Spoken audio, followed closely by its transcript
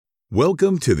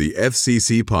Welcome to the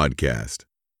FCC Podcast.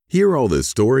 Hear all the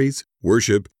stories,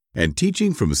 worship, and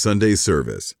teaching from Sunday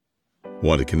service.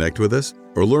 Want to connect with us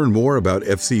or learn more about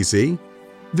FCC?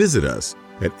 Visit us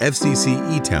at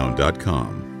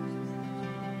fccetown.com.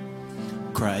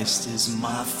 Christ is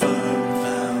my firm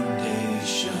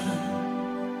foundation,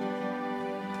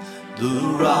 the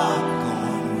rock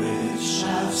on which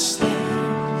I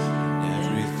stand.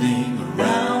 Everything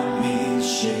around me is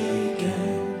shaken.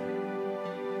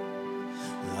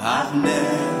 I've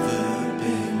never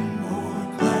been more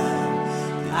glad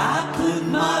that I put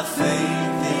my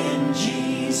faith in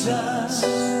Jesus,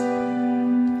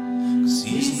 'cause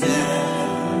He's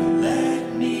never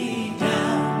let me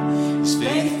down. He's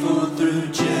faithful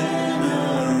through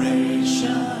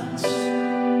generations.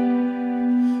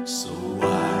 So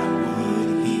why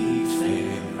would He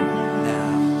fail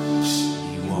now?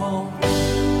 He won't.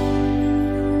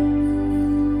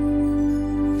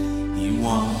 He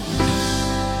won't.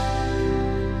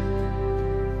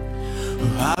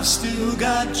 I've still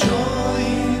got joy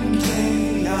in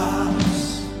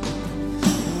chaos.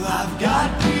 I've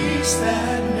got peace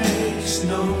that makes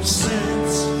no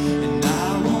sense, and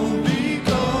I won't be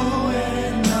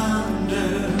going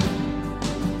under.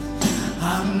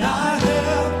 I'm not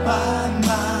held by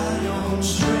my own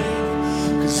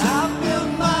strength, 'cause I've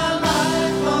built my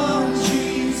life on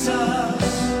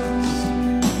Jesus,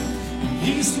 and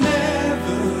He's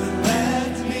never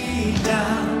let me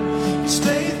down. He's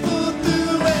faithful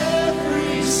through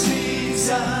every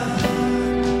season.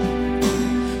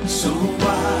 So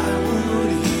why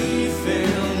would He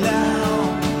fail now?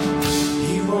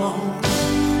 He won't.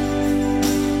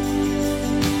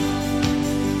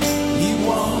 He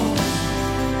won't.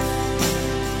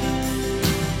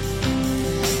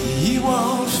 He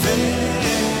won't fail.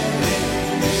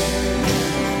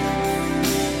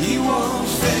 He won't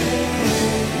fail.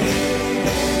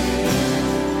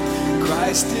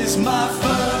 Christ is my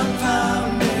firm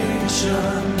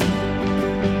foundation,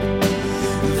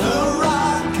 the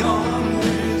rock on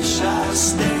which I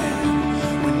stand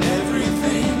when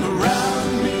everything around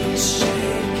me is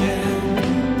shaken.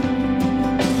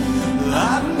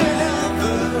 I've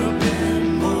never been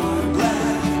more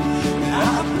glad that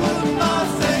I put my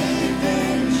faith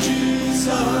in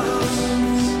Jesus,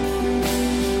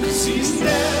 'cause He's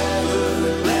never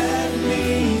let me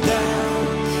down.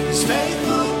 He's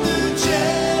faithful through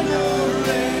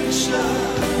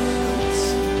generations.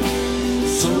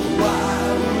 So why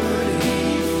would He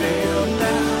fail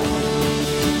now?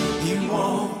 He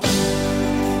won't.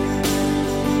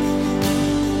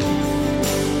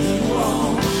 He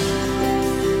won't.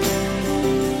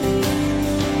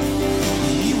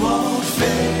 He won't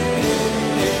fail.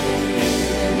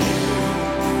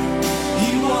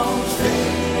 He won't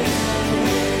fail.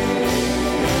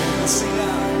 Sing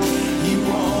out. He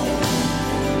won't.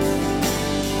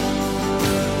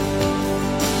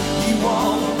 He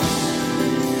won't.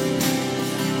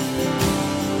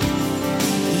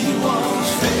 He won't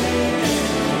fail.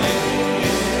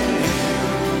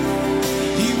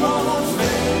 He won't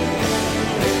fail.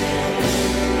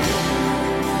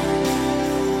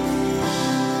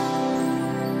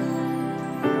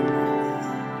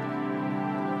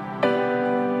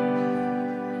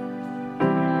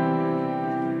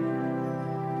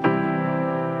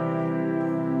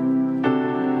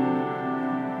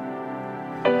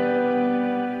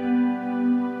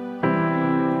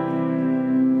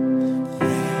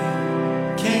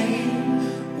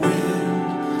 Came,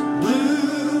 wind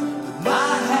blew, but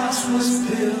my house was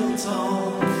built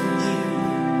on you.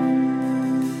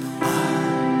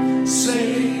 I'm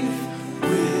safe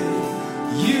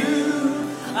with you.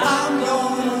 I'm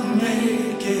gonna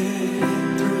make it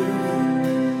through.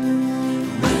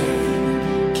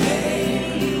 Rain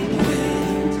came,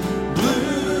 wind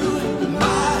blew, but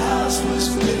my house was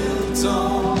built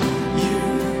on you.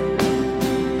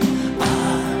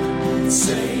 I'm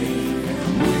safe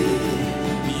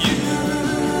with you.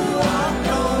 I'm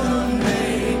gonna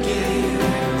make it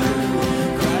through.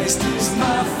 Christ is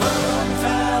my firm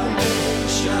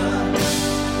foundation,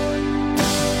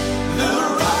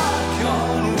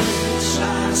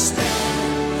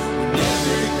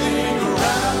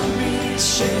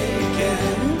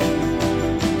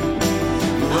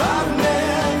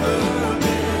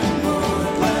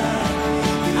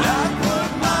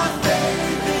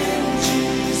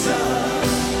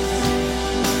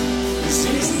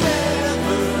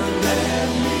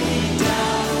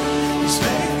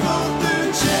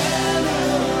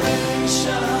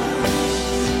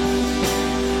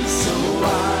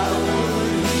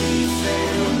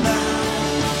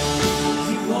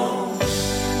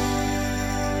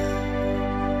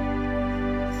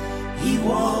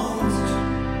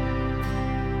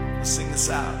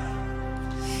 out.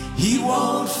 He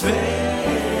won't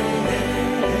fail.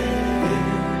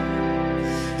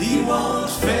 He won't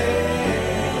fail.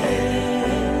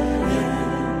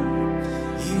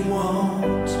 He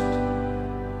won't.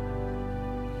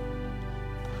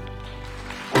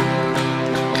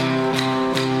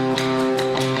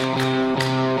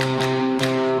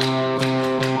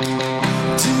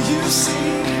 Do you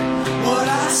see what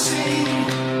I see?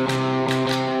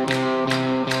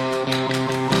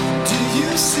 Do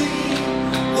you see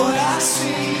what I see?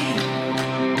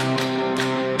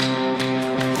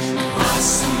 I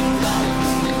see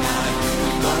lightning,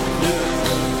 thunder.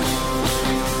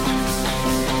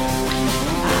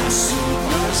 I see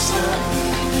bursts of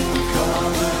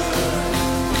color.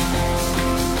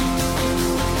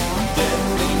 Then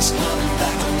things come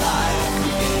back to life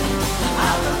again.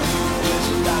 I believe there's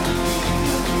a lot of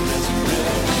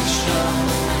resurrection.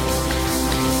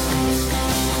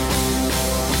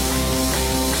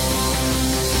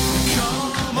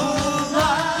 Come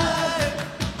alive,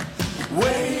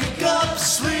 wake up,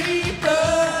 sleeper.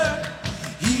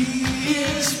 He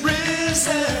is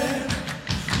risen.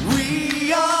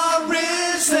 We are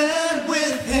risen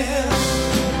with him.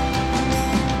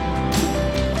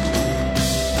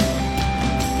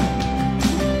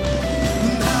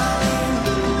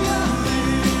 Hallelujah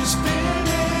is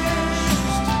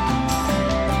finished.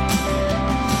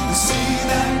 See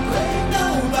that grave,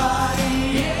 nobody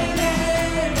in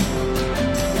it.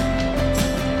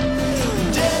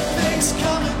 Dead things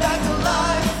coming back to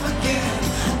life again.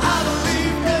 I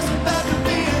believe there's about to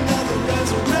be another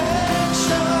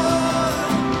resurrection.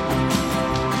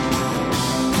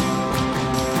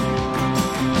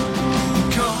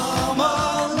 Come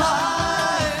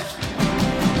alive,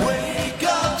 wake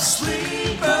up,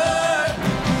 sleeper.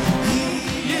 He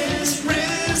is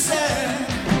risen.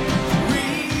 We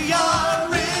are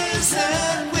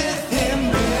risen with him.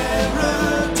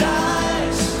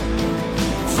 Paradise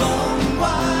flung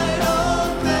wide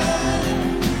open.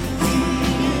 He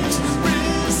is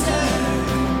risen.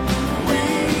 We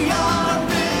are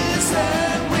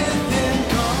risen with him.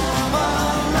 Come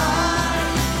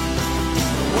alive,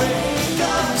 wake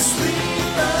up,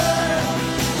 sleeper.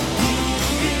 He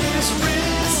is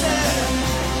risen.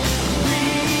 We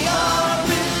are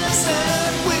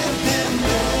risen with him.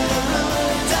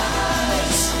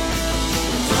 Paradise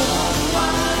flung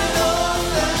wide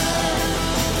open.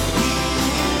 He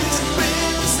is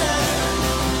risen.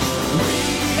 We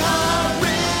are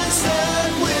risen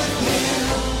with him.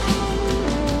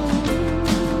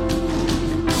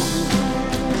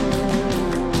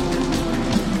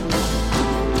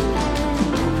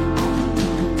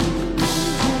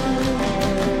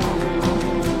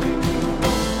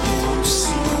 You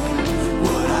see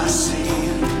what I see.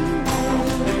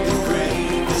 If the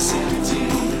grave is empty,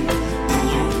 then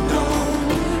you know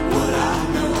what I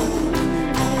know.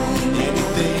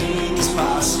 Anything is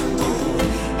possible.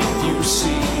 If you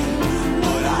see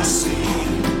what I see,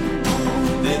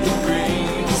 then the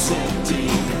grave is empty,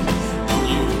 and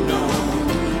you know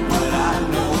what I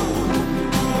know.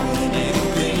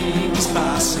 Anything is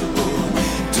possible.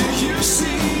 Do you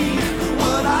see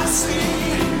what I see?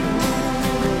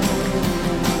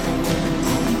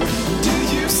 Do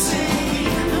you see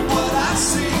what I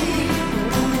see?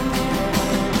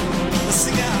 Let's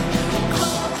sing out.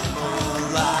 Come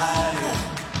alive,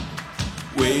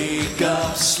 wake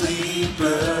up,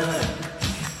 sleeper.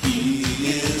 He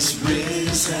is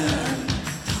risen.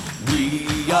 We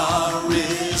are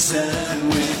risen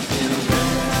with him.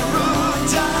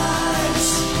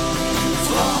 Paradise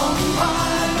flung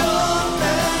wide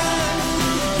open.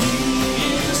 He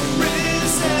is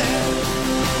risen.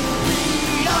 We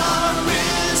are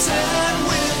risen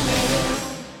with him.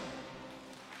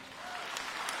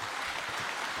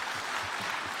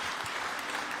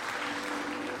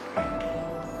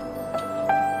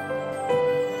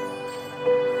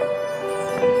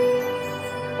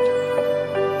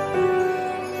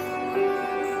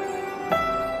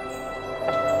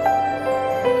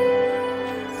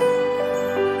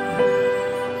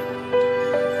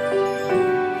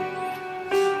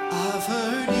 I've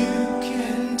heard you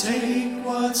can take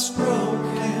what's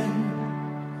broken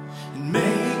and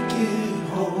make it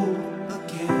whole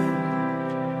again.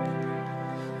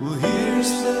 Well,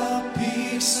 here's the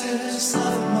pieces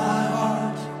of my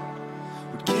heart.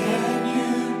 What can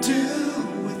you do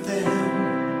with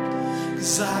them?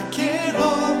 'Cause I can't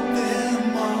hold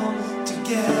them all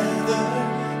together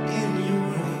in your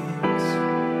hands.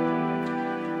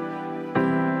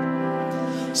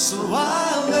 So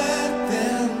I'll let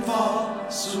them fall,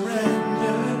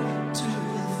 surrender to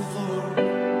the Lord.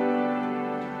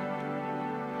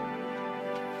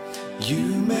 You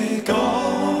make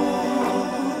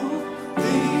all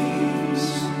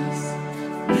things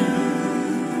new.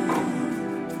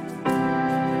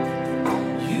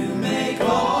 You make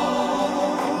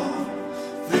all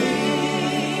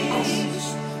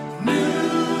things new.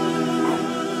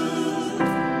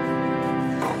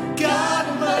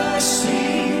 God, mercy,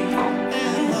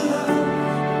 and love,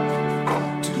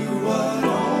 do what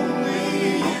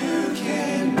only you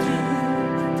can do,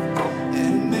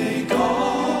 and make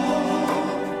all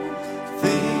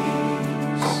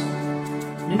things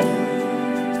new.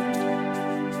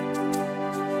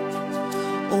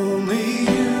 Only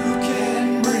you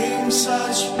can bring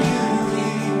such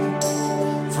beauty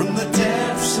from the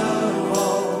depths of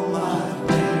all my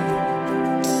pain.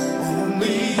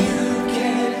 Only you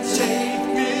can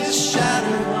take this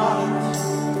shattered heart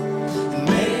and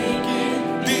make it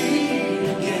beat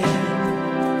again.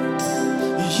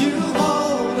 You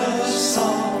hold us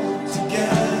all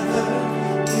together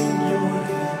in your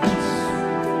hands.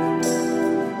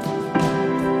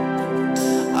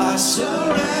 I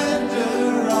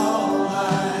surrender all I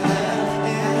have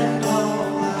and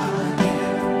all I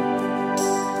am.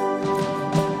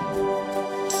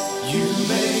 You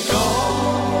make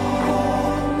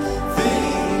all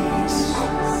things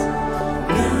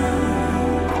new.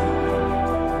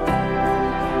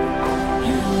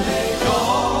 You make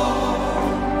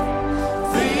all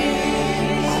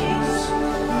things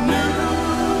new.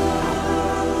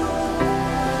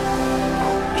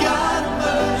 God,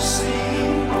 mercy,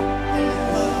 and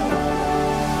love,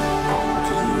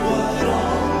 do what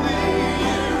only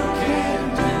you can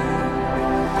do,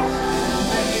 and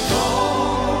make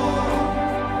all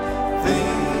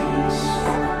things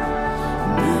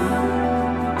new.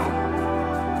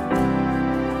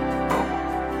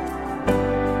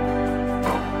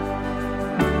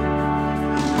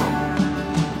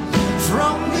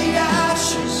 From the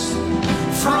ashes,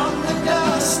 from the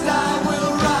dust, I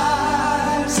will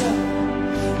rise up,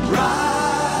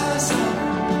 rise up.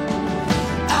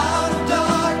 Out of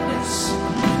darkness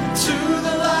to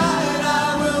the light, I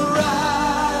will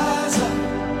rise up,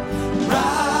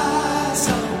 rise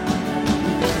up.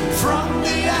 From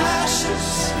the ashes,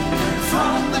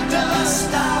 from the dust,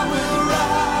 I will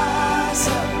rise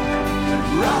up,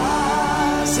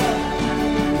 rise up.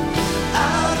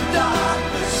 Out of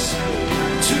darkness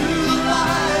to the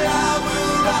light, I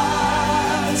will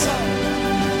rise up,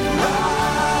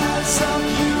 rise up.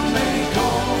 You make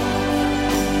all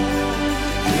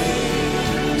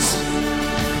things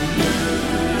new.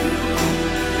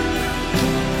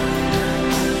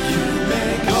 You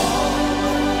make all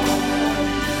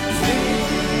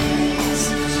things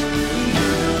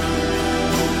new.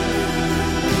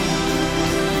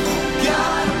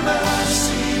 God,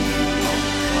 mercy,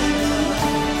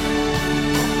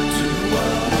 do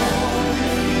what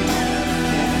only you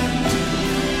can do,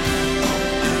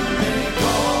 and make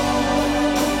all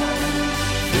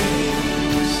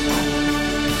things,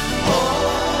 all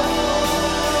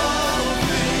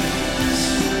things,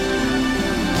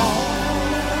 all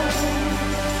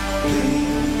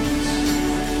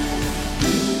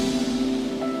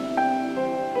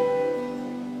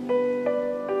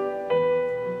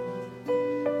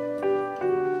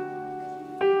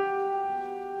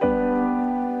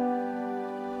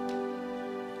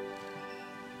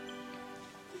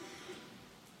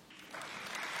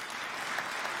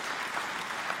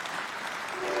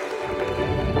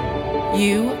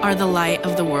You are the light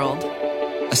of the world.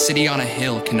 A city on a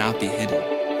hill cannot be hidden,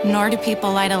 Nor do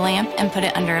people light a lamp and put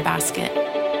it under a basket.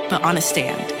 but on a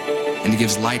stand. and it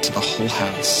gives light to the whole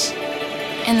house,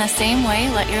 In the same way,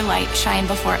 let your light shine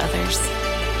before others.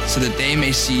 so that they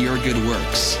may see your good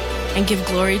works. And give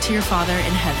glory to your Father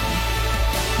in heaven.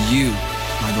 You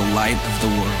are the light of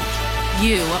the world.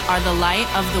 You are the light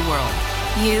of the world.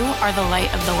 You are the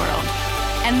light of the world.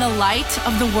 And the light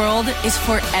of the world is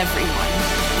for everyone.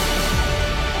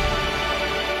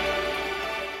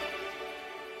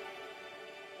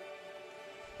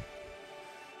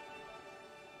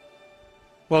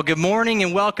 Well, good morning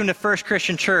and welcome to First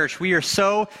Christian Church. We are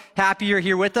so happy you're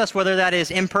here with us, whether that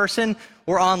is in person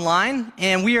or online.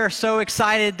 And we are so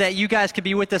excited that you guys could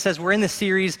be with us as we're in this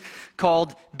series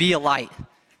called Be a Light.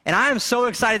 And I am so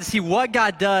excited to see what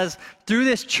God does through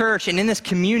this church and in this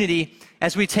community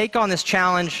as we take on this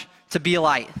challenge to be a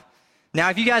light. Now,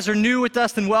 if you guys are new with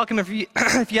us, then welcome. If you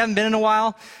haven't been in a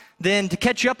while, then to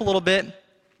catch you up a little bit,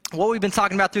 what we've been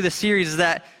talking about through this series is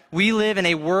that we live in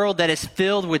a world that is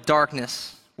filled with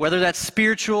darkness. Whether that's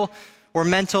spiritual or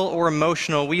mental or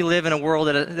emotional, we live in a world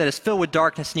that is filled with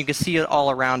darkness, and you can see it all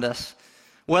around us.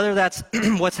 Whether that's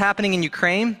what's happening in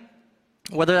Ukraine,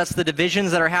 whether that's the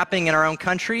divisions that are happening in our own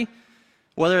country,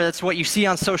 whether that's what you see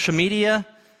on social media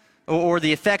or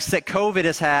the effects that COVID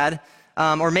has had,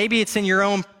 or maybe it's in your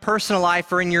own personal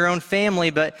life or in your own family,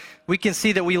 but we can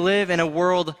see that we live in a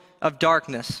world of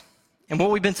darkness. And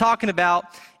what we've been talking about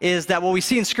is that what we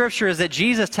see in Scripture is that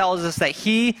Jesus tells us that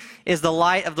he is the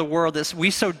light of the world that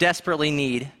we so desperately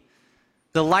need.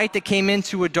 The light that came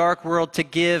into a dark world to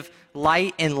give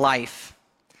light and life.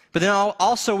 But then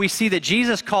also we see that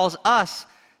Jesus calls us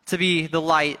to be the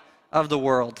light of the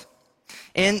world.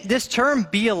 And this term,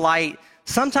 be a light,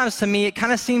 sometimes to me it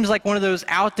kind of seems like one of those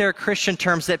out there Christian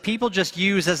terms that people just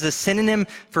use as a synonym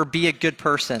for be a good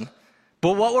person.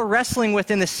 But what we're wrestling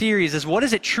with in the series is, what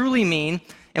does it truly mean,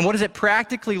 and what does it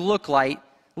practically look like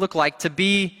to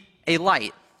be a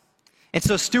light? And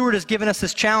so Stuart has given us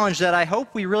this challenge that I hope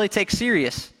we really take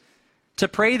serious, to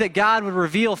pray that God would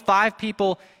reveal 5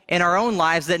 people in our own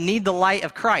lives that need the light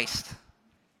of Christ.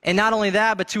 And not only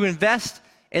that, but to invest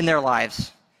in their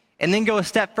lives. And then go a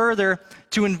step further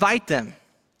to invite them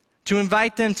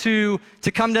to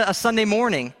come to a Sunday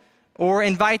morning, or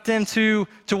invite them to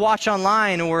watch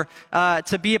online, or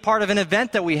to be a part of an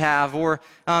event that we have, or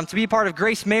to be a part of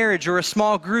Grace Marriage, or a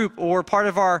small group, or part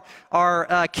of our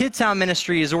Kid Town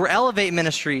ministries, or Elevate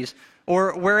ministries,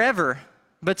 or wherever,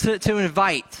 but to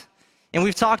invite. And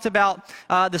we've talked about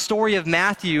the story of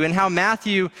Matthew, and how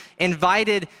Matthew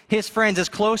invited his friends, his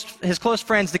close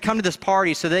friends, to come to this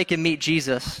party so they could meet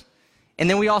Jesus. And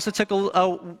then we also took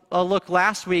a look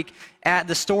last week at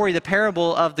the story, the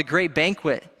parable of the great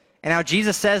banquet, and how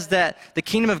Jesus says that the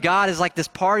kingdom of God is like this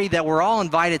party that we're all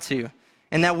invited to,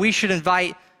 and that we should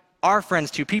invite our friends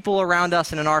to, people around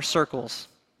us and in our circles.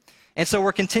 And so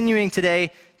we're continuing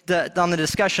today on the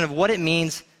discussion of what it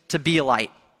means to be a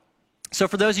light. So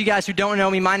for those of you guys who don't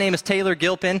know me, my name is Taylor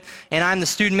Gilpin, and I'm the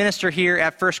student minister here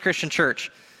at First Christian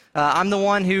Church. I'm the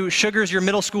one who sugars your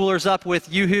middle schoolers up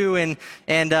with Yoo-hoo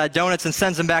and donuts and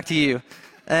sends them back to you.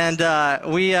 And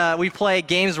we play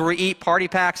games where we eat party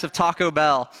packs of Taco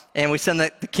Bell, and we send the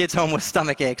kids home with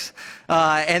stomach aches.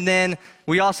 And then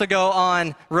we also go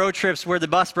on road trips where the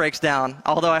bus breaks down,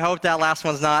 although I hope that last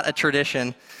one's not a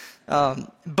tradition.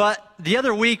 But the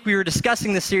other week we were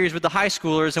discussing this series with the high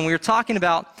schoolers, and we were talking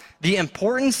about the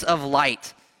importance of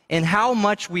light and how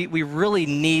much we really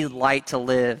need light to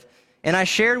live. And I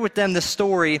shared with them the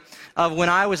story of when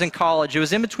I was in college. It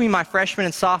was in between my freshman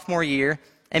and sophomore year,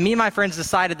 and me and my friends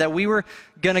decided that we were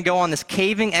going to go on this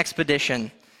caving expedition.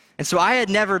 And so I had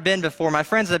never been before. My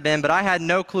friends had been, but I had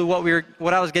no clue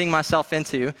what I was getting myself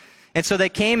into. And so they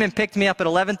came and picked me up at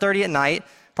 11:30 at night,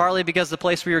 partly because the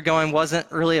place we were going wasn't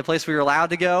really a place we were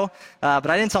allowed to go, but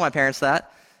I didn't tell my parents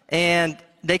that. And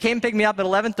they came and picked me up at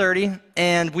 11:30,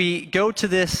 and we go to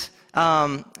this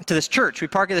church. We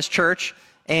park at this church,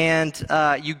 and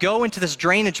you go into this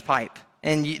drainage pipe.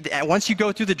 And once you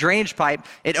go through the drainage pipe,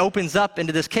 it opens up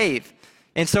into this cave.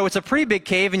 And so it's a pretty big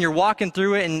cave, and you're walking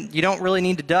through it, and you don't really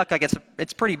need to duck. Like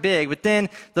it's pretty big. But then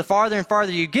the farther and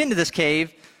farther you get into this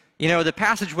cave, the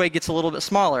passageway gets a little bit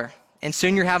smaller. And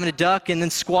soon you're having to duck and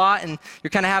then squat, and you're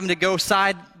kind of having to go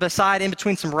side by side in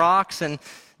between some rocks. And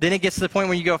then it gets to the point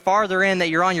when you go farther in that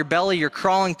you're on your belly, you're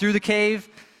crawling through the cave.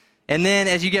 And then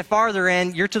as you get farther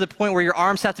in, you're to the point where your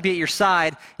arms have to be at your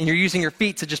side, and you're using your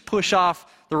feet to just push off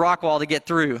the rock wall to get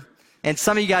through. And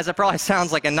some of you guys, that probably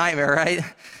sounds like a nightmare, right?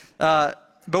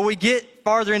 But we get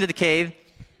farther into the cave,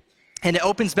 and it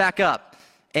opens back up.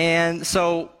 And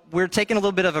so we're taking a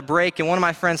little bit of a break, and one of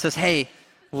my friends says, hey,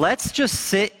 let's just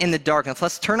sit in the darkness.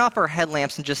 Let's turn off our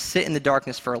headlamps and just sit in the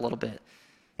darkness for a little bit.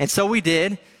 And so we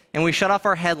did, and we shut off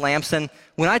our headlamps. And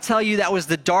when I tell you that was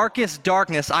the darkest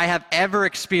darkness I have ever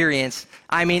experienced,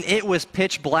 I mean, it was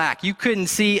pitch black. You couldn't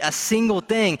see a single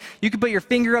thing. You could put your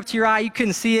finger up to your eye. You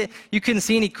couldn't see it. You couldn't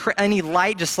see any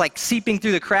light just like seeping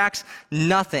through the cracks.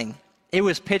 Nothing. It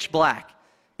was pitch black.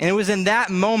 And it was in that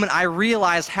moment I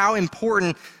realized how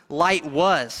important light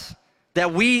was,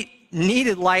 that we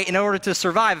needed light in order to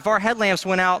survive. If our headlamps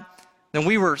went out, then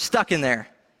we were stuck in there.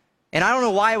 And I don't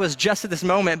know why it was just at this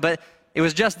moment, but it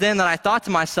was just then that I thought to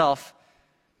myself,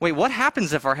 wait, what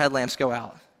happens if our headlamps go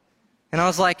out? And I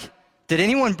was like, did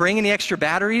anyone bring any extra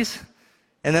batteries?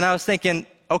 And then I was thinking,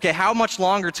 okay, how much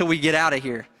longer till we get out of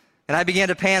here? And I began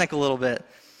to panic a little bit.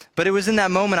 But it was in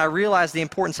that moment I realized the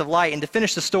importance of light. And to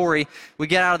finish the story, we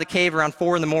get out of the cave around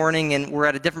 4 in the morning, and we're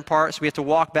at a different part, so we have to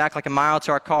walk back like a mile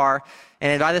to our car.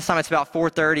 And by this time, it's about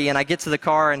 4:30, and I get to the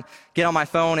car and get on my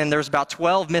phone, and there's about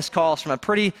 12 missed calls from a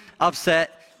pretty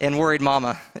upset and worried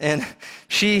mama. And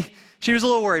she was a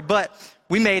little worried, but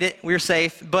we made it. We were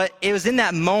safe. But it was in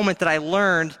that moment that I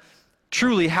learned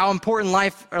truly how important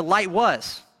light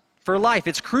was for life.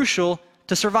 It's crucial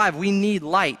to survive. We need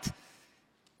light.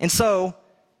 And so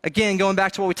Again, going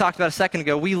back to what we talked about a second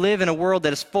ago, we live in a world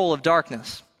that is full of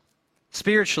darkness.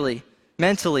 Spiritually,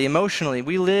 mentally, emotionally,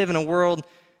 we live in a world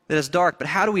that is dark, but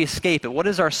how do we escape it? What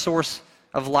is our source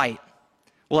of light?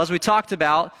 Well, as we talked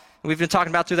about, we've been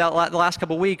talking about through the last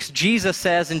couple of weeks, Jesus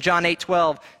says in John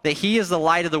 8:12 that he is the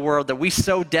light of the world that we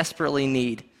so desperately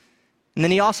need. And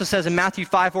then he also says in Matthew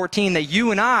 5:14 that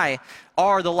you and I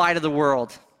are the light of the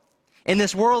world. In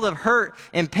this world of hurt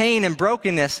and pain and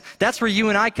brokenness, that's where you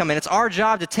and I come in. It's our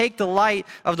job to take the light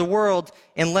of the world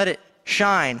and let it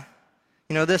shine.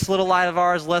 You know, this little light of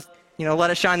ours, let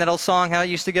it shine, that old song, how it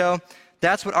used to go.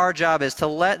 That's what our job is, to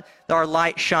let our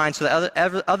light shine so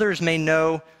that others may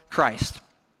know Christ.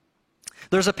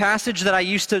 There's a passage that I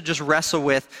used to just wrestle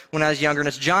with when I was younger, and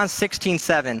it's John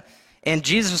 16:7. And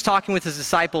Jesus was talking with his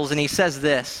disciples, and he says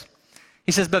this.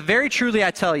 He says, "But very truly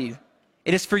I tell you,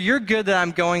 it is for your good that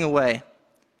I'm going away.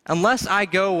 Unless I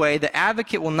go away, the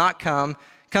advocate will not come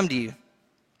to you.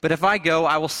 But if I go,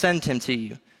 I will send him to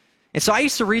you." And so I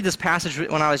used to read this passage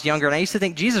when I was younger, and I used to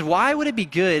think, Jesus, why would it be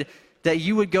good that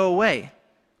you would go away?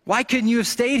 Why couldn't you have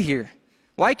stayed here?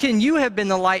 Why couldn't you have been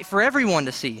the light for everyone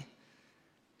to see?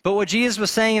 But what Jesus was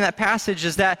saying in that passage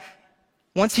is that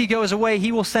once he goes away,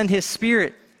 he will send his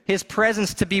Spirit, his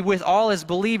presence, to be with all his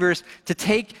believers, to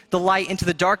take the light into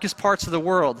the darkest parts of the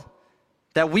world.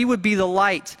 That we would be the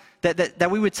light, that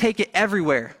we would take it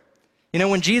everywhere. You know,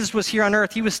 when Jesus was here on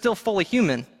earth, he was still fully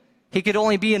human. He could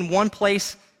only be in one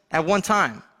place at one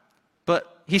time.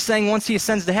 But he's saying once he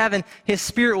ascends to heaven, his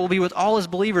Spirit will be with all his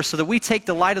believers so that we take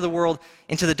the light of the world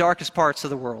into the darkest parts of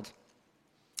the world.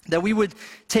 That we would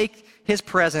take his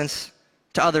presence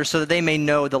to others so that they may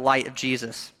know the light of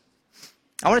Jesus.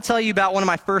 I want to tell you about one of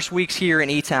my first weeks here in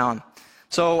E-Town.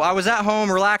 So I was at home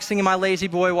relaxing in my lazy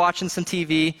boy watching some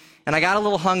TV, and I got a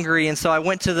little hungry, and so I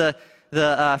went to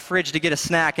the fridge to get a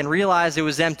snack and realized it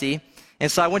was empty. And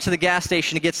so I went to the gas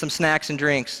station to get some snacks and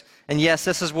drinks. And yes,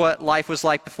 this is what life was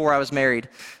like before I was married.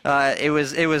 It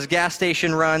was gas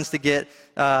station runs to get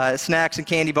snacks and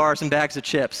candy bars and bags of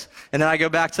chips. And then I go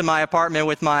back to my apartment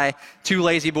with my two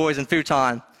lazy boys and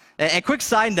futon. And quick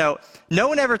side note, no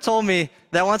one ever told me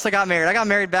that once I got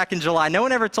married back in July, no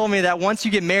one ever told me that once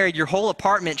you get married, your whole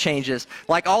apartment changes.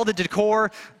 Like all the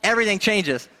decor, everything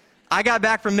changes. I got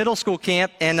back from middle school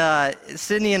camp, and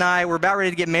Sydney and I were about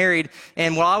ready to get married,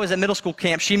 and while I was at middle school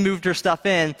camp, she moved her stuff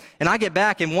in, and I get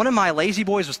back, and one of my lazy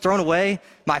boys was thrown away,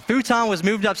 my futon was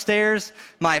moved upstairs,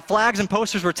 my flags and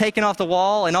posters were taken off the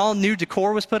wall, and all new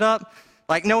decor was put up.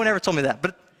 Like, no one ever told me that,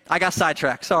 but I got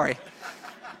sidetracked, sorry.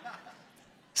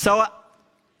 So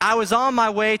I was on my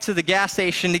way to the gas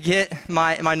station to get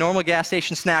my normal gas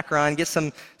station snack run, get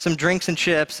some drinks and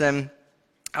chips, and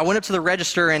I went up to the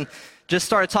register and just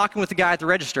started talking with the guy at the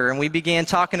register, and we began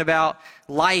talking about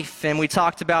life, and we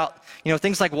talked about,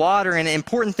 things like water and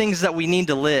important things that we need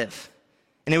to live.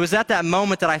 And it was at that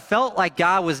moment that I felt like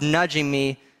God was nudging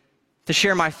me to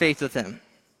share my faith with him.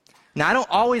 Now, I don't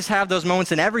always have those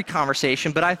moments in every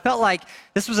conversation, but I felt like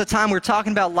this was a time we were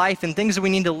talking about life and things that we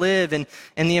need to live and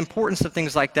the importance of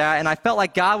things like that. And I felt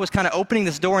like God was kind of opening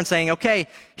this door and saying, okay,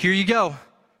 here you go.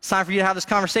 It's time for you to have this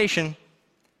conversation.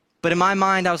 But in my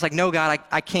mind, I was like, no, God,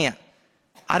 I can't.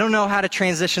 I don't know how to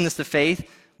transition this to faith.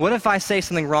 What if I say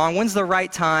something wrong? When's the right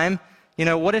time?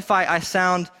 What if I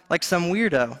sound like some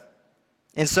weirdo?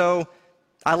 And so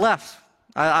I left.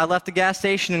 I left the gas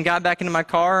station and got back into my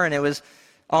car, and it was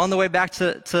on the way back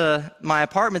to my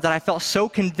apartment that I felt so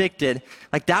convicted.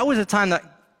 Like that was a time that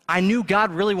I knew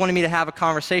God really wanted me to have a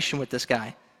conversation with this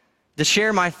guy, to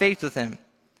share my faith with him.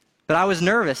 But I was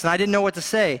nervous, and I didn't know what to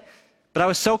say. But I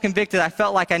was so convicted, I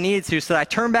felt like I needed to, so I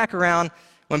turned back around,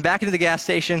 went back into the gas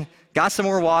station, got some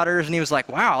more waters, and he was like,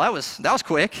 wow, that was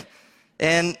quick.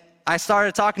 And I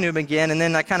started talking to him again, and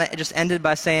then I kind of just ended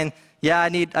by saying, yeah, I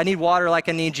need water like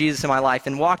I need Jesus in my life,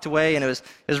 and walked away, and it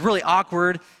was really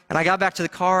awkward. And I got back to the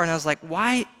car, and I was like,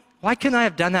 why couldn't I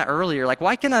have done that earlier? Like,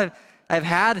 why couldn't I have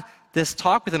had this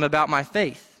talk with him about my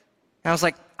faith? And I was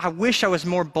like, I wish I was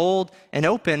more bold and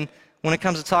open when it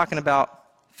comes to talking about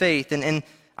faith. And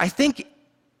I think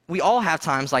we all have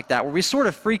times like that where we sort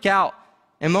of freak out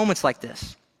in moments like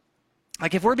this.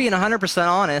 Like if we're being 100%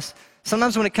 honest,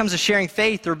 sometimes when it comes to sharing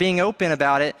faith or being open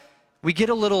about it, we get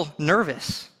a little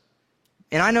nervous.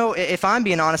 And I know if I'm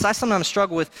being honest, I sometimes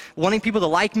struggle with wanting people to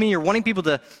like me or wanting people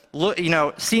to look,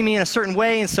 see me in a certain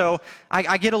way. And so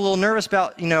I get a little nervous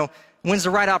about, when's the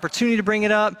right opportunity to bring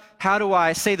it up? How do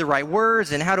I say the right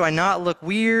words? And how do I not look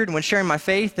weird when sharing my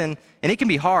faith? And it can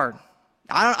be hard.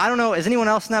 I don't know, is anyone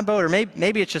else in that boat? Or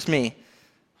maybe it's just me.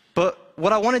 But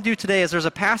what I want to do today is there's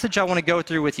a passage I want to go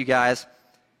through with you guys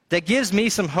that gives me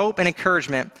some hope and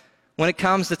encouragement when it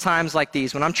comes to times like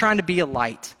these, when I'm trying to be a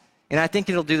light And I think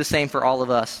it'll do the same for all of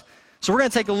us. So we're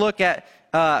going to take a look at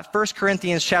 1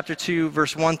 Corinthians chapter 2,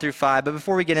 verse 1 through 5. But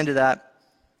before we get into that,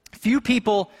 few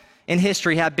people in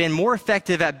history have been more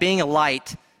effective at being a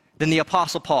light than the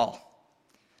Apostle Paul.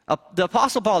 The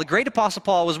Apostle Paul, the great Apostle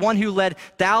Paul, was one who led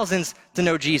thousands to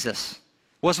know Jesus,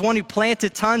 was one who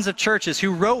planted tons of churches,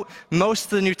 who wrote most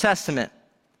of the New Testament.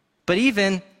 But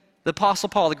even the Apostle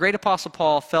Paul, the great Apostle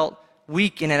Paul, felt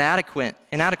weak and inadequate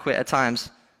at times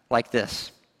like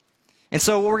this. And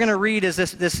so what we're going to read is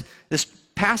this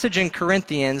passage in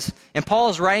Corinthians, and Paul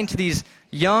is writing to these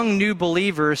young new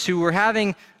believers who were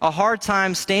having a hard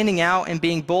time standing out and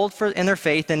being bold in their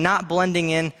faith and not blending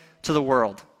in to the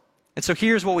world. And so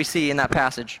here's what we see in that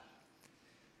passage.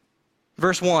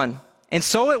 Verse 1, "And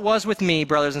so it was with me,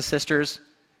 brothers and sisters,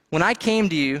 when I came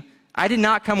to you, I did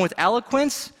not come with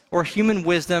eloquence or human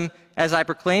wisdom as I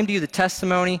proclaimed to you the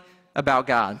testimony about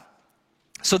God."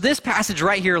 So this passage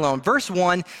right here alone, verse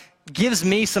 1, gives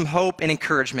me some hope and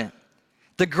encouragement.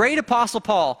 The great Apostle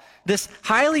Paul, this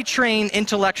highly trained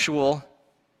intellectual,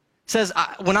 says,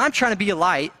 when I'm trying to be a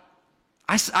light,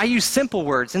 I use simple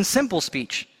words and simple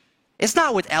speech. It's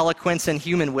not with eloquence and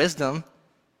human wisdom.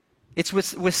 It's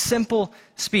with simple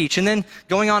speech. And then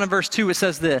going on in verse 2, it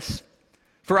says this,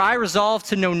 "For I resolved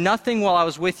to know nothing while I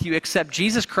was with you except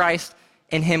Jesus Christ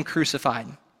and him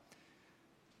crucified."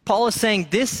 Paul is saying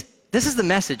this is the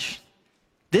message.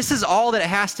 This is all that it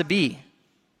has to be.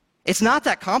 It's not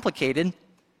that complicated.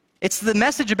 It's the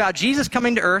message about Jesus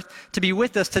coming to earth to be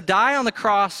with us, to die on the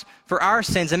cross for our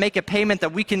sins and make a payment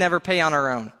that we can never pay on our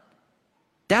own.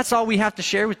 That's all we have to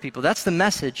share with people. That's the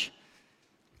message.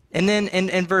 And then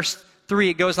in verse 3,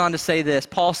 it goes on to say this.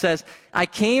 Paul says, "I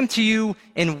came to you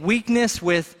in weakness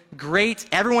with great,"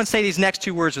 everyone say these next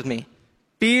two words with me,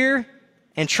 "fear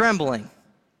and trembling."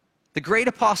 The great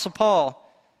Apostle Paul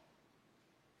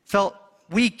felt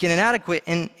weak and inadequate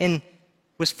and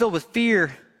was filled with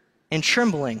fear and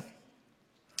trembling.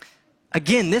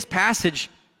 Again, this passage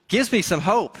gives me some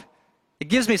hope. It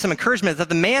gives me some encouragement that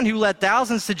the man who led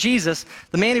thousands to Jesus,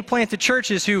 the man who planted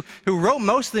churches, who wrote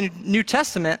most of the New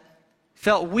Testament,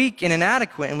 felt weak and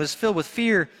inadequate and was filled with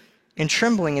fear and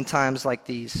trembling in times like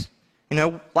these. You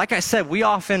know, like I said, we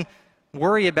often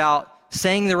worry about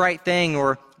saying the right thing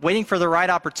or waiting for the right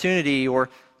opportunity or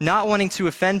not wanting to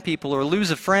offend people or lose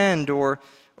a friend or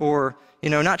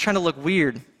not trying to look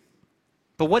weird.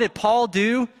 But what did Paul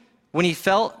do when he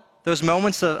felt those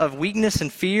moments of weakness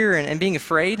and fear and being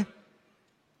afraid?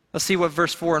 Let's see what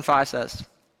verse 4 and 5 says.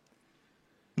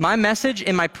 "My message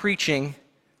and my preaching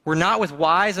were not with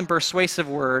wise and persuasive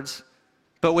words,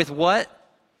 but with what?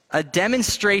 A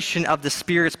demonstration of the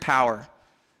Spirit's power,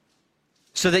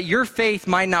 so that your faith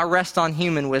might not rest on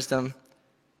human wisdom,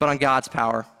 but on God's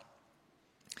power."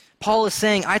 Paul is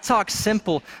saying, I talk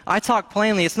simple, I talk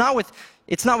plainly. It's not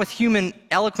with human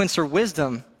eloquence or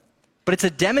wisdom, but it's a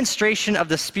demonstration of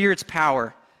the Spirit's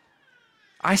power.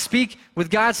 I speak with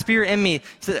God's Spirit in me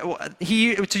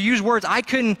to use words I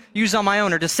couldn't use on my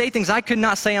own or to say things I could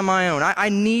not say on my own.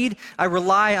 I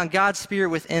rely on God's Spirit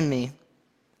within me.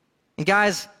 And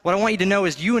guys, what I want you to know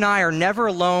is you and I are never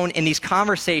alone in these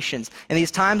conversations, in these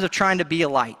times of trying to be a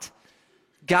light.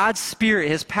 God's Spirit,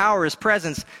 his power, his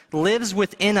presence lives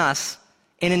within us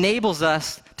and enables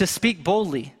us to speak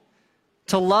boldly,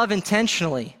 to love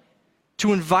intentionally,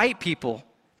 to invite people,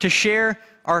 to share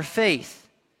our faith.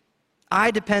 I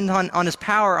depend on his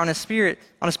power, on his Spirit,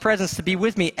 on his presence to be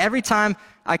with me every time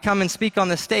I come and speak on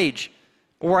the stage,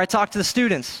 or I talk to the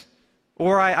students,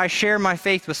 or I share my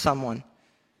faith with someone.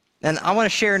 And I want to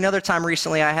share another time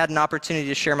recently I had an opportunity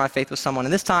to share my faith with someone,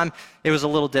 and this time it was a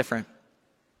little different.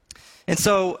 And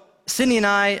so Sydney and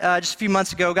I, just a few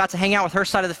months ago, got to hang out with her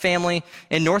side of the family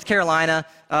in North Carolina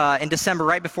in December,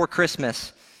 right before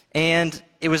Christmas. And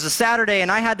it was a Saturday, and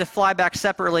I had to fly back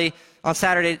separately on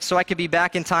Saturday so I could be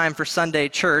back in time for Sunday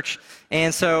church.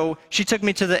 And so she took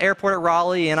me to the airport at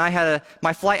Raleigh, and I had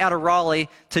my flight out of Raleigh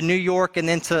to New York and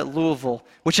then to Louisville,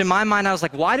 which in my mind I was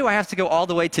like, why do I have to go all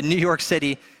the way to New York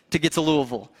City to get to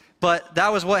Louisville? But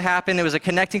that was what happened. It was a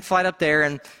connecting flight up there,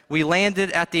 and we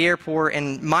landed at the airport,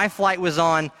 and my flight was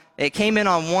on. It came in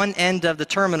on one end of the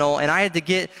terminal, and I had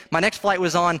to my next flight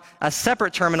was on a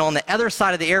separate terminal on the other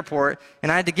side of the airport,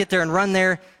 and I had to get there and run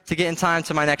there to get in time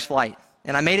to my next flight.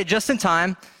 And I made it just in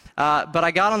time, but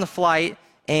I got on the flight,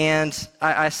 and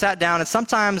I sat down, and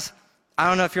sometimes, I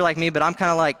don't know if you're like me, but I'm kind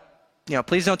of like,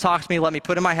 please don't talk to me, let me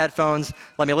put in my headphones,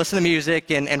 let me listen to music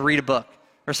and read a book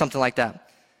or something like that.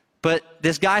 But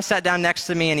this guy sat down next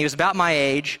to me, and he was about my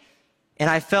age, and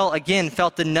I felt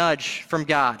the nudge from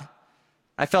God.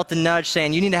 I felt the nudge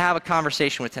saying, you need to have a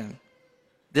conversation with him.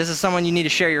 This is someone you need to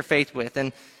share your faith with.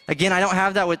 And again, I don't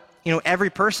have that with every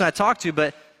person I talked to,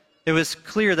 but it was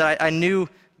clear that I knew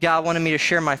God wanted me to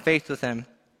share my faith with him.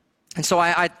 And so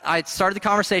I started the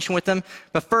conversation with him,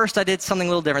 but first I did something a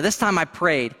little different. This time I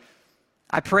prayed.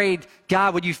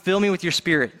 God, would you fill me with your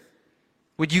Spirit?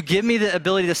 Would you give me the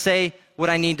ability to say what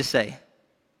I need to say?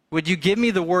 Would you give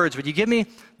me the words? Would you give me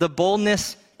the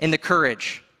boldness and the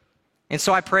courage? And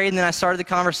so I prayed, and then I started the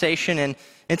conversation and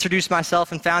introduced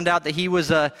myself and found out that he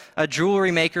was a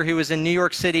jewelry maker who was in New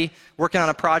York City working on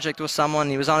a project with someone.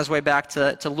 He was on his way back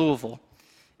to Louisville.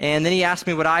 And then he asked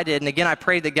me what I did, and again, I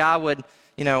prayed that God would,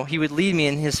 he would lead me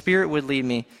and his Spirit would lead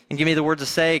me and give me the words to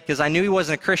say, because I knew he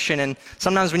wasn't a Christian. And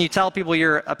sometimes when you tell people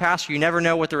you're a pastor, you never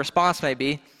know what the response may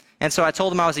be. And so I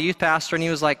told him I was a youth pastor, and he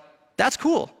was like, that's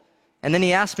cool. And then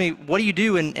he asked me, what do you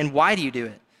do and why do you do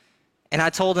it? And I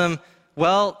told him,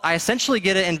 well, I essentially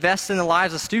get to invest in the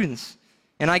lives of students.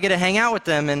 And I get to hang out with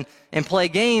them and play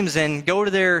games and go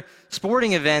to their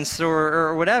sporting events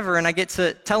or whatever, and I get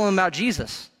to tell them about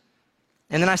Jesus.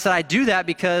 And then I said, I do that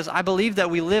because I believe that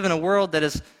we live in a world that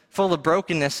is full of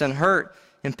brokenness and hurt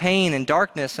and pain and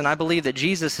darkness, and I believe that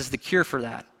Jesus is the cure for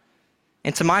that.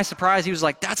 And to my surprise, he was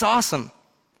like, that's awesome.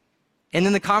 And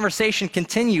then the conversation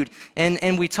continued,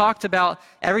 and we talked about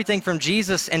everything from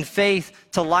Jesus and faith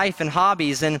to life and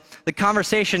hobbies. And the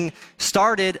conversation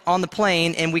started on the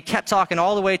plane, and we kept talking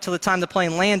all the way till the time the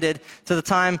plane landed, to the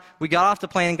time we got off the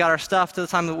plane and got our stuff, to the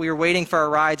time that we were waiting for our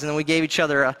rides, and then we gave each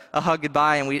other a hug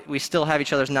goodbye, and we still have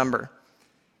each other's number.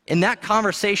 And that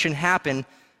conversation happened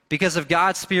because of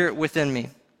God's Spirit within me.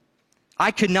 I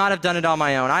could not have done it on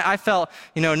my own. I felt,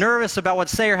 nervous about what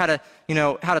to say or how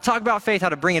to talk about faith, how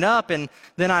to bring it up. And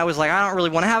then I was like, I don't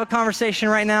really want to have a conversation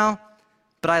right now.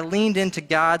 But I leaned into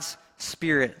God's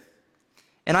Spirit.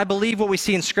 And I believe what we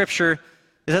see in Scripture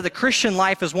is that the Christian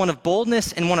life is one of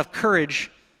boldness and one of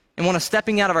courage and one of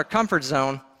stepping out of our comfort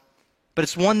zone. But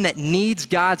it's one that needs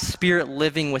God's Spirit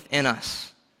living within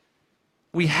us.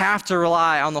 We have to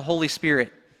rely on the Holy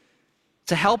Spirit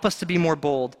to help us to be more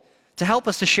bold, to help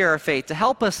us to share our faith, to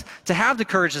help us to have the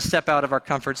courage to step out of our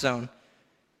comfort zone.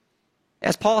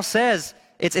 As Paul says,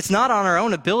 it's not on our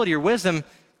own ability or wisdom.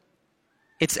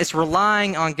 It's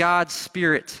relying on God's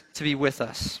Spirit to be with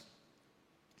us.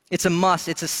 It's a must.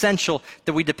 It's essential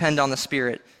that we depend on the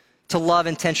Spirit to love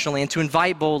intentionally and to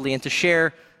invite boldly and to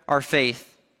share our faith.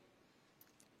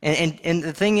 And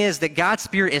the thing is that God's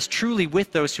Spirit is truly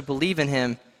with those who believe in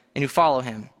him and who follow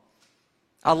him.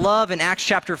 I love in Acts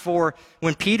chapter 4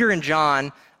 when Peter and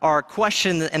John are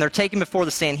questioned and they're taken before the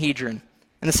Sanhedrin.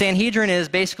 And the Sanhedrin is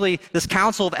basically this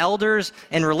council of elders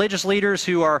and religious leaders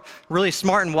who are really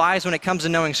smart and wise when it comes to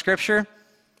knowing Scripture.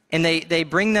 And they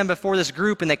bring them before this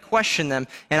group and they question them.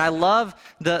 And I love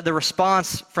the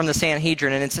response from the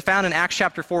Sanhedrin. And it's found in Acts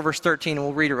chapter 4, verse 13, and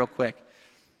we'll read it real quick.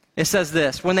 It says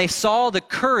this: when they saw the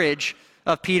courage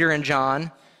of Peter and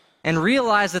John and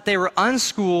realized that they were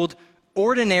unschooled,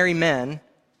 ordinary men,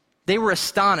 they were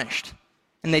astonished,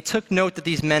 and they took note that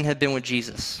these men had been with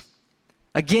Jesus.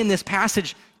 Again, this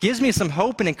passage gives me some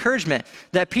hope and encouragement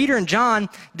that Peter and John,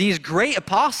 these great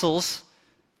apostles,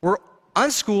 were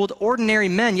unschooled, ordinary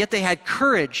men, yet they had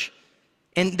courage,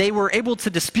 and they were able to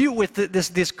dispute with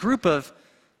this group of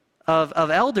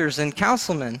elders and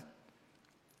councilmen.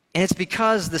 And it's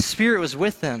because the Spirit was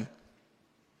with them.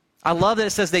 I love that it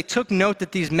says they took note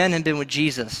that these men had been with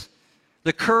Jesus.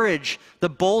 The courage, the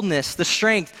boldness, the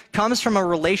strength comes from a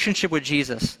relationship with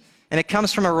Jesus, and it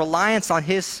comes from a reliance on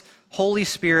his Holy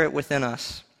Spirit within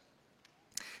us.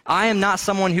 I am not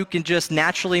someone who can just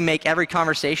naturally make every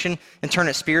conversation and turn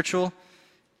it spiritual,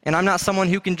 and I'm not someone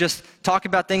who can just talk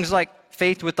about things like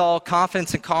faith with all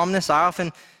confidence and calmness. I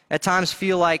often at times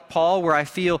feel like Paul, where I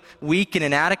feel weak and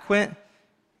inadequate,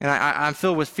 and I'm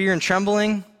filled with fear and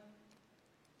trembling,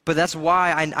 but that's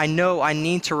why I know I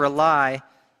need to rely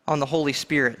on the Holy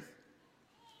Spirit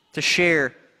to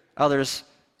share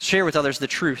with others the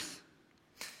truth.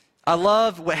 I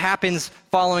love what happens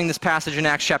following this passage in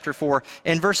Acts chapter 4.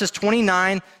 In verses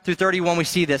 29 through 31, we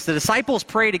see this. The disciples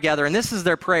pray together, and this is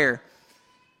their prayer.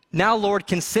 Now, Lord,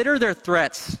 consider their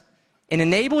threats and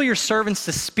enable your servants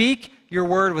to speak your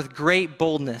word with great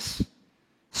boldness.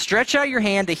 Stretch out your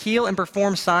hand to heal and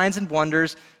perform signs and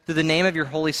wonders through the name of your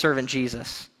holy servant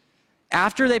Jesus.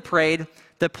 After they prayed,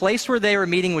 the place where they were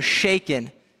meeting was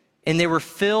shaken, and they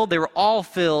were all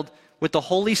filled with the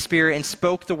Holy Spirit and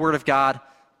spoke the word of God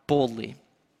boldly.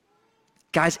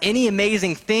 Guys, any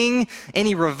amazing thing,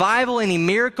 any revival, any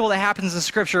miracle that happens in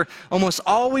Scripture almost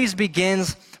always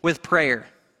begins with prayer.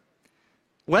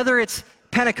 Whether it's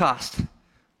Pentecost,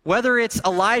 whether it's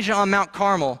Elijah on Mount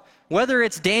Carmel, whether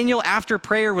it's Daniel after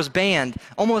prayer was banned,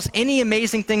 almost any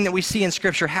amazing thing that we see in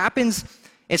Scripture happens,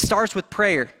 it starts with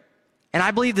prayer. And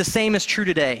I believe the same is true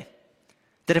today.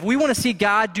 That if we want to see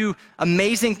God do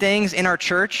amazing things in our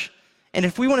church, and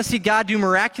if we want to see God do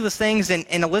miraculous things in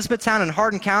Elizabethtown and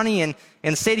Hardin County and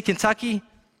in the state of Kentucky,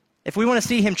 if we want to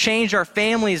see him change our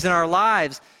families and our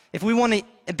lives, if we want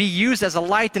to be used as a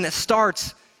light, then it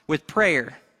starts with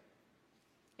prayer.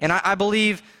 And I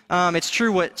believe it's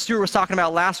true what Stuart was talking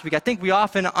about last week. I think we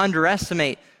often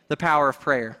underestimate the power of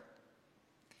prayer.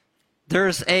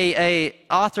 There's a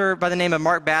author by the name of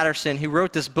Mark Batterson who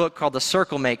wrote this book called The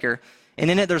Circle Maker. And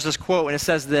in it, there's this quote, and it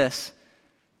says this: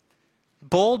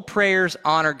 bold prayers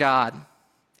honor God,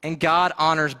 and God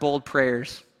honors bold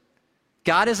prayers.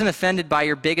 God isn't offended by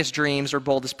your biggest dreams or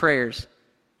boldest prayers.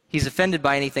 He's offended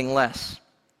by anything less.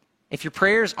 If your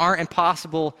prayers aren't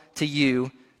impossible to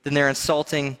you, then they're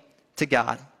insulting to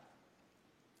God.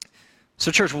 So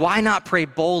church, why not pray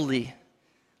boldly?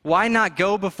 Why not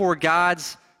go before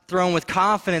God's throne with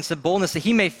confidence and boldness that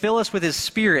he may fill us with his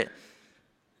Spirit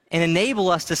and enable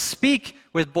us to speak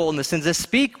with boldness and to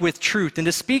speak with truth and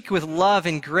to speak with love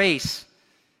and grace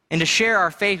and to share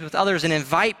our faith with others and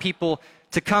invite people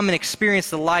to come and experience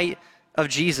the light of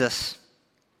Jesus?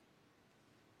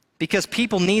 Because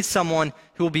people need someone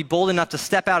who will be bold enough to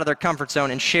step out of their comfort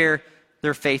zone and share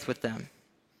their faith with them.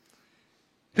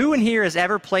 Who in here has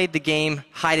ever played the game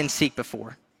hide and seek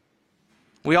before?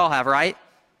 We all have, right?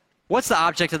 What's the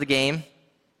object of the game?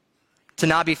 To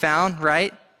not be found,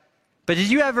 right? But did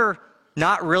you ever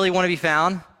not really want to be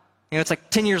found? You know, it's like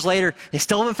 10 years later, they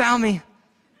still haven't found me.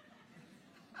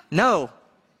 No.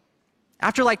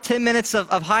 After like 10 minutes of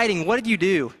hiding, what did you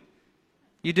do?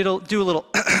 You do a little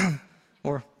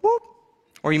or whoop,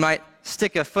 or you might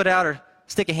stick a foot out or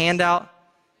stick a hand out,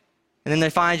 and then they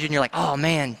find you and you're like, oh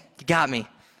man, you got me.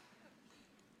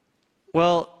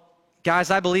 Well, guys,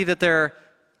 I believe that there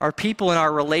are people in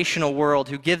our relational world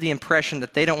who give the impression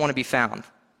that they don't want to be found.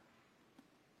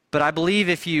 But I believe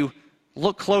if you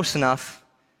look close enough,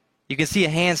 you can see a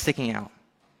hand sticking out,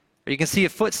 or you can see a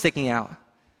foot sticking out,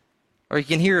 or you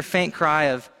can hear a faint cry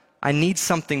of, I need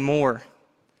something more.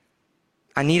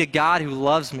 I need a God who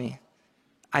loves me.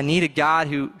 I need a God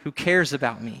who cares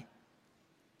about me.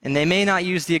 And they may not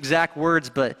use the exact words,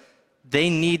 but they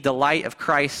need the light of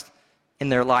Christ in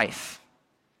their life.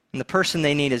 And the person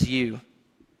they need is you.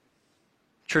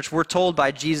 Church, we're told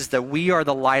by Jesus that we are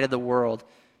the light of the world,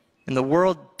 and the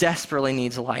world desperately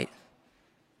needs light.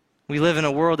 We live in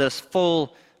a world that's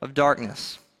full of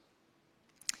darkness.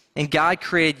 And God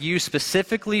created you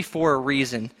specifically for a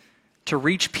reason, to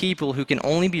reach people who can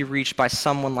only be reached by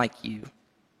someone like you.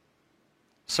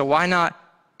 So why not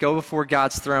go before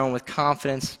God's throne with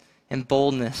confidence and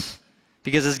boldness?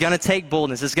 Because it's going to take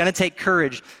boldness. It's going to take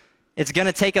courage. It's going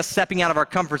to take us stepping out of our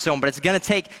comfort zone, but it's going to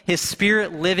take his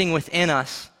Spirit living within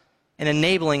us and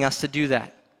enabling us to do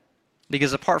that.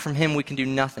 Because apart from him, we can do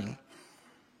nothing.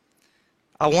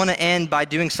 I want to end by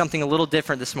doing something a little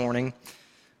different this morning.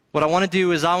 What I want to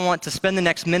do is I want to spend the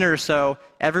next minute or so,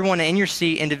 everyone in your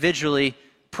seat individually,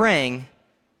 praying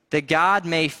that God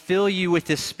may fill you with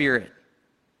his Spirit,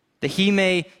 that he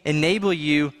may enable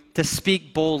you to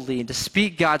speak boldly, to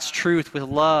speak God's truth with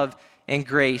love and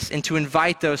grace, and to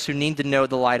invite those who need to know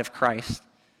the light of Christ.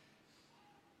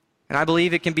 And I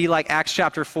believe it can be like Acts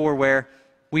chapter 4, where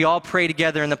we all pray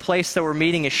together and the place that we're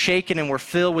meeting is shaken and we're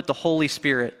filled with the Holy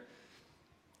Spirit.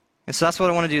 And so that's what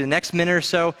I want to do. The next minute or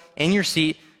so, in your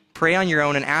seat, pray on your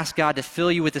own and ask God to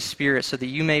fill you with the Spirit so that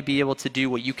you may be able to do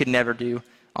what you could never do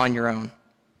on your own.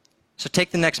 So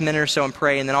take the next minute or so and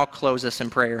pray, and then I'll close this in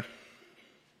prayer.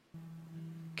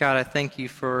 God, I thank you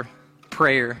for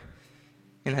prayer,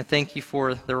 and I thank you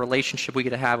for the relationship we get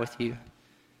to have with you.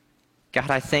 God,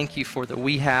 I thank you for that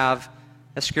we have,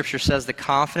 as Scripture says, the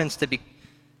confidence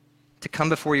to come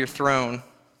before your throne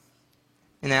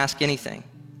and ask anything.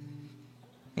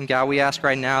 And God, we ask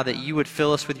right now that you would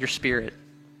fill us with your Spirit.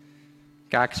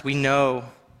 God, because we know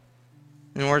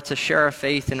in order to share our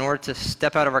faith, in order to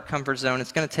step out of our comfort zone,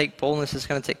 it's going to take boldness, it's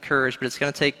going to take courage, but it's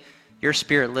going to take your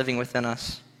Spirit living within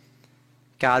us.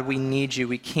 God, we need you.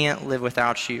 We can't live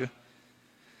without you.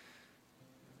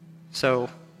 So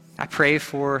I pray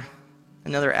for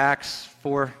another Acts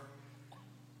 4,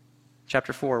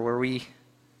 chapter 4, where we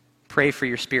pray for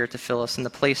your Spirit to fill us in the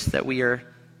place that we are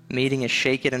meeting is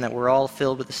shaken and that we're all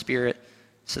filled with the Spirit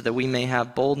so that we may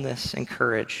have boldness and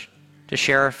courage to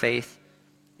share our faith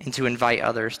and to invite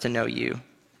others to know you.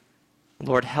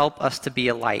 Lord, help us to be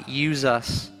a light. Use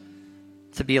us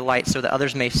to be a light so that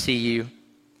others may see you.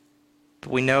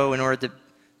 But we know in order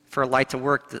for a light to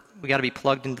work, that we got to be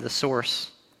plugged into the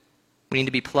source. We need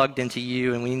to be plugged into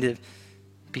you, and we need to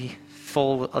be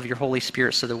full of your Holy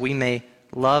Spirit so that we may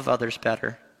love others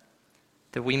better,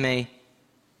 that we may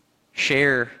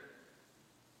share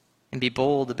and be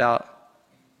bold about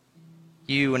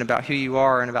you and about who you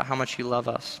are and about how much you love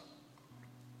us.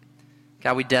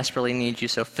 God, we desperately need you,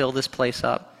 so fill this place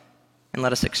up and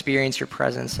let us experience your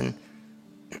presence and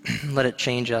let it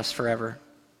change us forever.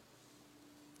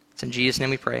 It's in Jesus'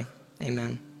 name we pray.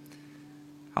 Amen.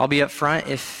 I'll be up front.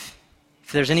 If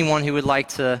there's anyone who would like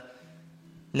to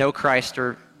know Christ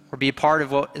or be a part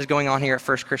of what is going on here at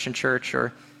First Christian Church,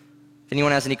 or if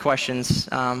anyone has any questions,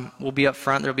 we'll be up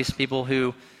front. There'll be some people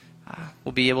who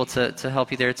will be able to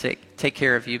help you there, to take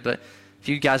care of you. But if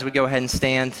you guys would go ahead and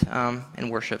stand and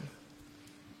worship.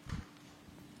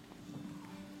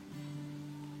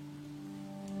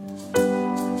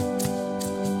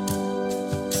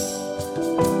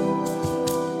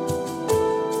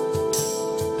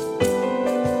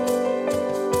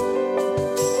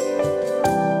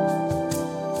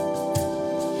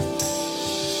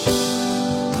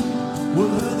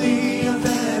 Worthy of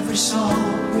every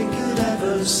song we could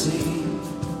ever sing,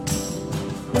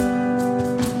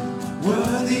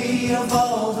 worthy of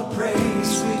all the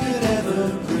praise we could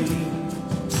ever bring,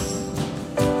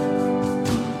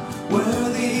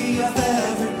 worthy of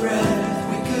every breath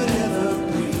we could ever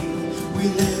breathe. We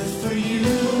live for you.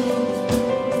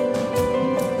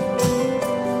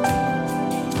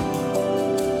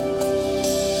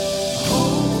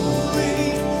 Holy,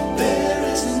 there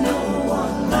is no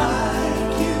one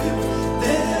like you.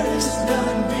 There is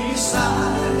none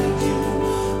beside you.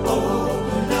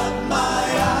 Open up my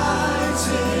eyes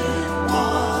in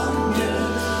wonder.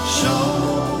 Show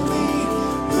me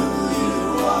who you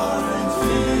are and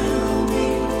fill me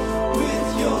with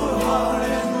your heart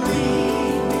and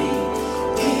lead me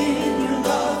in your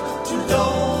love to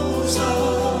those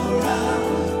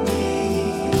around me.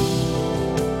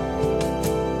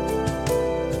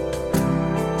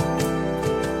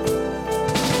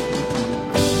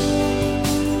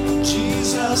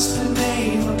 Jesus, the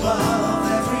name above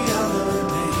every other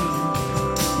name.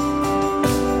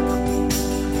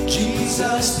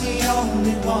 Jesus, the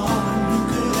only one who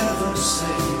could ever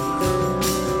save.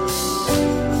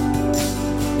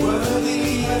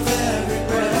 Worthy of every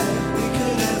breath we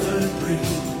could ever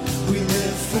breathe. We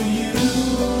live for you.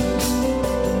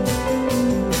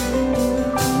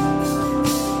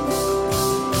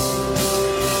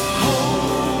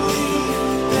 Holy,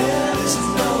 there is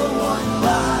no one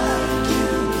like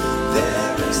you.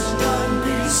 There is none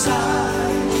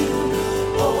beside you.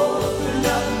 Open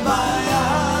up my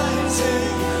eyes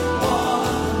in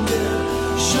wonder.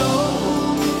 Show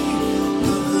me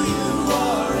who you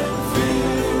are and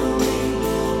fill me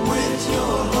with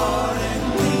your heart and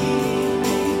lead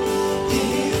me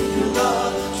in your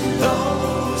love to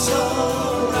those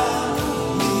around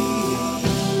me.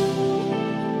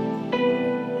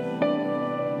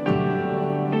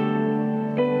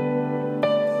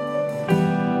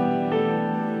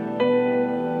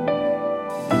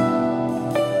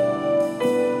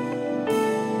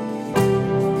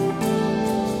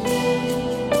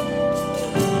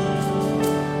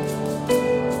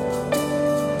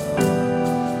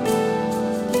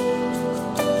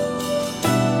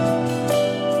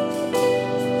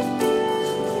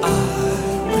 I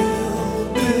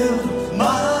will build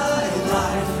my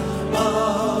life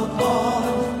upon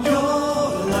your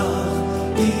love.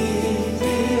 It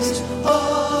is a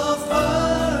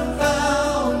firm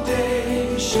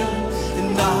foundation,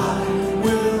 and I